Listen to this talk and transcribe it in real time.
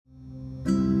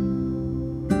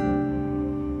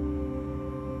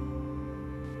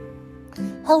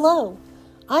Hello,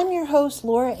 I'm your host,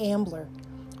 Laura Ambler.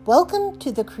 Welcome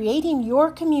to the Creating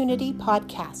Your Community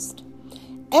podcast.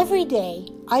 Every day,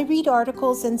 I read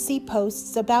articles and see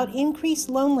posts about increased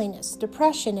loneliness,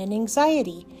 depression, and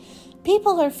anxiety.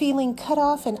 People are feeling cut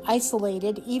off and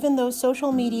isolated even though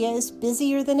social media is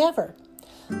busier than ever.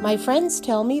 My friends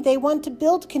tell me they want to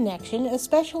build connection,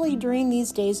 especially during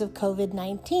these days of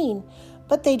COVID-19,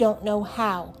 but they don't know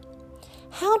how.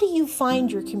 How do you find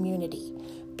your community?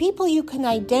 People you can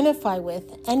identify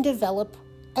with and develop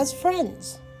as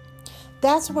friends.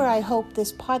 That's where I hope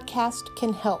this podcast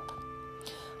can help.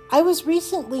 I was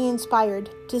recently inspired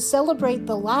to celebrate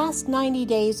the last 90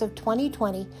 days of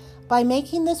 2020 by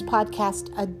making this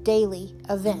podcast a daily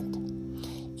event.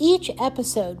 Each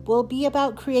episode will be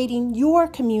about creating your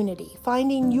community,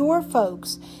 finding your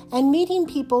folks, and meeting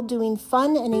people doing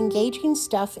fun and engaging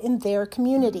stuff in their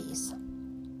communities.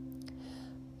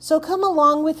 So come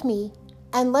along with me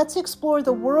and let's explore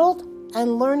the world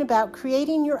and learn about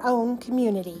creating your own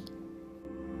community.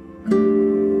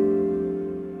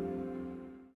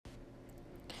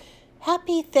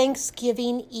 Happy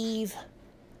Thanksgiving Eve.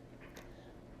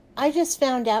 I just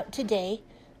found out today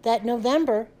that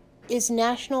November is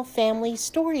National Family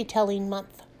Storytelling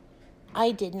Month.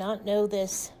 I did not know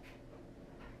this.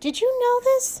 Did you know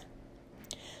this?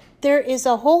 There is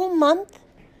a whole month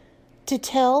to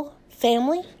tell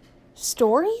family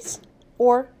stories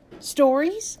or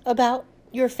stories about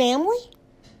your family?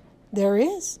 There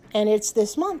is, and it's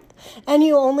this month. And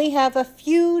you only have a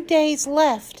few days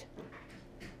left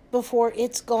before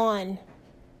it's gone.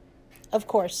 Of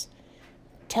course,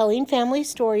 telling family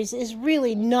stories is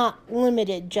really not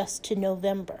limited just to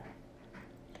November.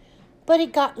 But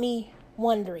it got me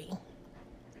wondering,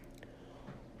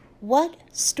 what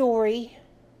story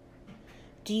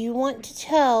do you want to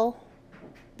tell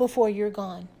before you're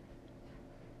gone?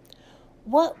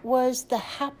 What was the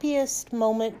happiest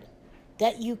moment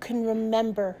that you can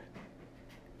remember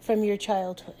from your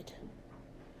childhood?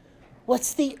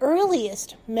 What's the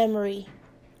earliest memory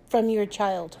from your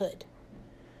childhood?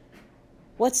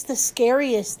 What's the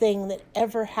scariest thing that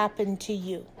ever happened to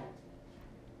you?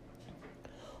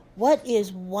 What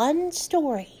is one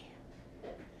story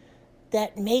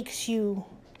that makes you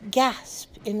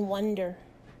gasp in wonder?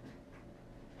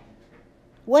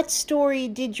 What story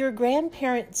did your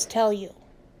grandparents tell you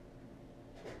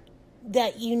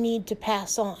that you need to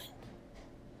pass on?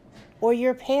 Or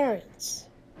your parents?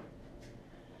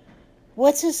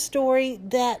 What's a story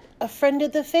that a friend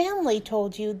of the family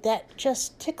told you that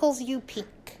just tickles you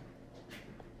pink?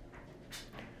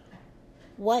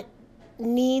 What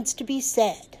needs to be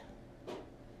said?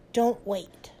 Don't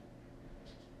wait.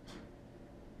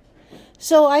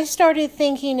 So I started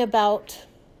thinking about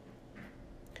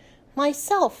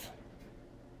myself.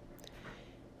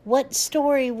 What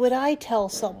story would I tell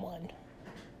someone?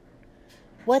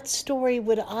 What story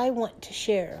would I want to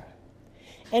share?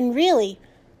 And really,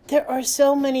 there are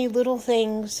so many little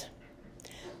things,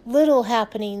 little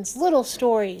happenings, little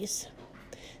stories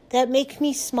that make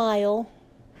me smile,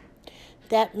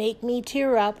 that make me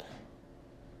tear up,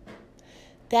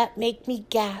 that make me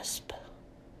gasp,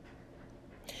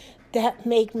 that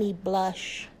make me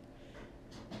blush.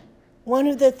 One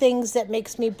of the things that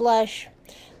makes me blush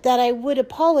that I would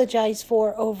apologize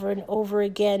for over and over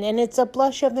again, and it's a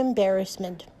blush of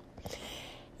embarrassment,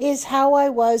 is how I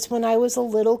was when I was a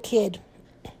little kid.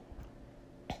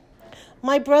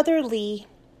 My brother Lee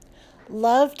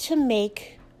loved to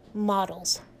make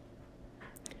models.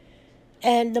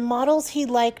 And the models he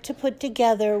liked to put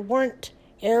together weren't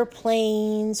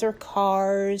airplanes or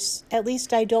cars. At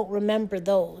least I don't remember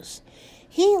those.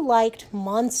 He liked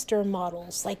monster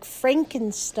models like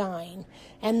Frankenstein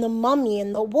and the Mummy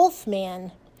and the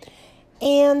Wolfman.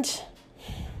 And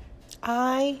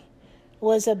I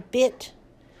was a bit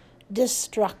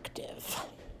destructive.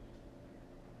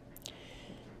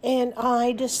 And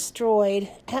I destroyed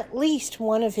at least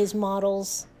one of his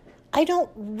models. I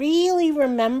don't really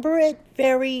remember it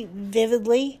very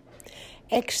vividly,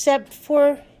 except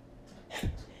for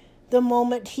the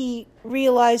moment he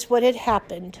realized what had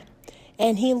happened.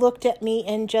 And he looked at me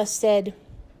and just said,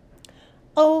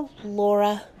 "Oh,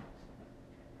 Laura."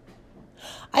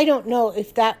 I don't know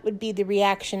if that would be the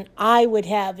reaction I would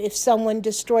have if someone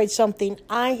destroyed something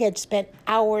I had spent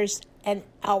hours and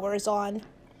hours on.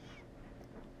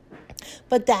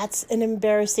 But that's an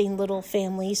embarrassing little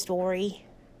family story.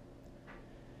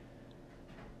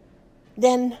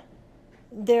 Then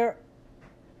there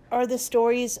are the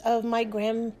stories of my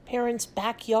grandparents'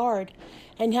 backyard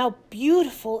and how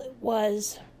beautiful it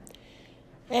was.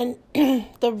 And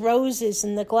the roses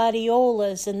and the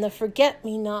gladiolas and the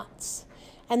forget-me-nots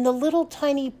and the little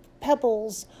tiny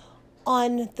pebbles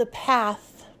on the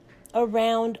path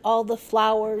around all the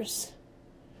flowers,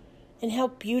 and how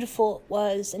beautiful it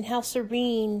was, and how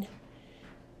serene,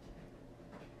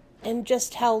 and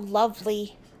just how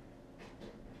lovely.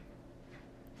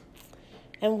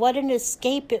 And what an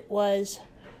escape it was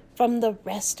from the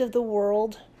rest of the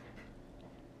world.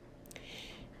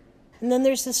 And then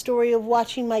there's the story of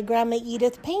watching my Grandma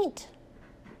Edith paint,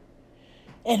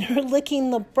 and her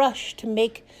licking the brush to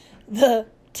make the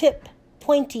tip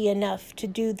pointy enough to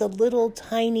do the little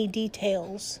tiny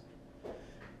details.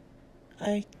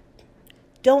 I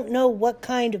don't know what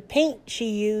kind of paint she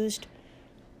used,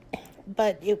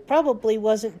 but it probably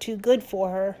wasn't too good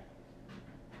for her.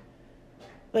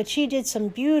 But she did some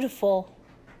beautiful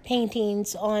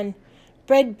paintings on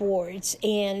breadboards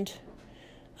and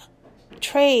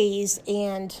trays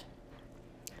and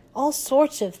all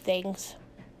sorts of things.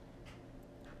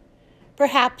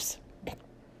 Perhaps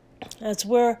that's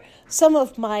where some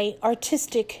of my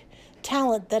artistic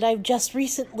talent that I've just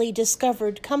recently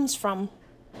discovered comes from.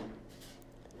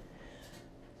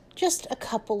 Just a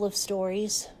couple of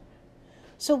stories.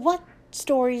 So what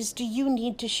stories do you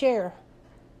need to share?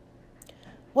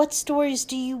 What stories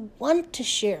do you want to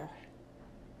share?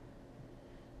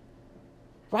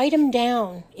 Write them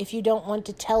down if you don't want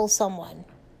to tell someone.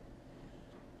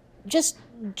 Just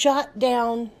jot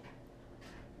down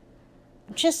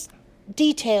just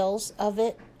details of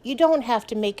it. You don't have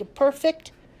to make it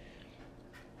perfect.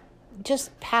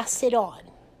 Just pass it on.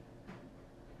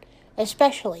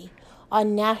 Especially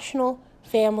on National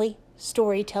Family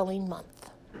Storytelling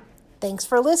Month. Thanks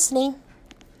for listening.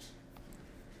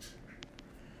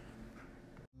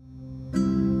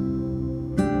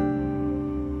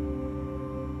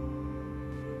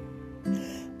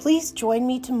 Please join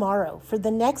me tomorrow for the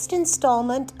next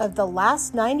installment of the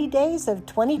Last 90 Days of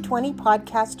 2020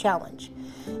 Podcast Challenge.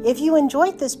 If you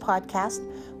enjoyed this podcast,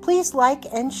 please like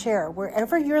and share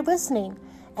wherever you're listening,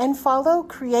 and follow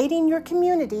Creating Your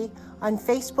Community on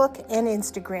Facebook and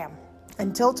Instagram.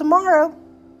 Until tomorrow.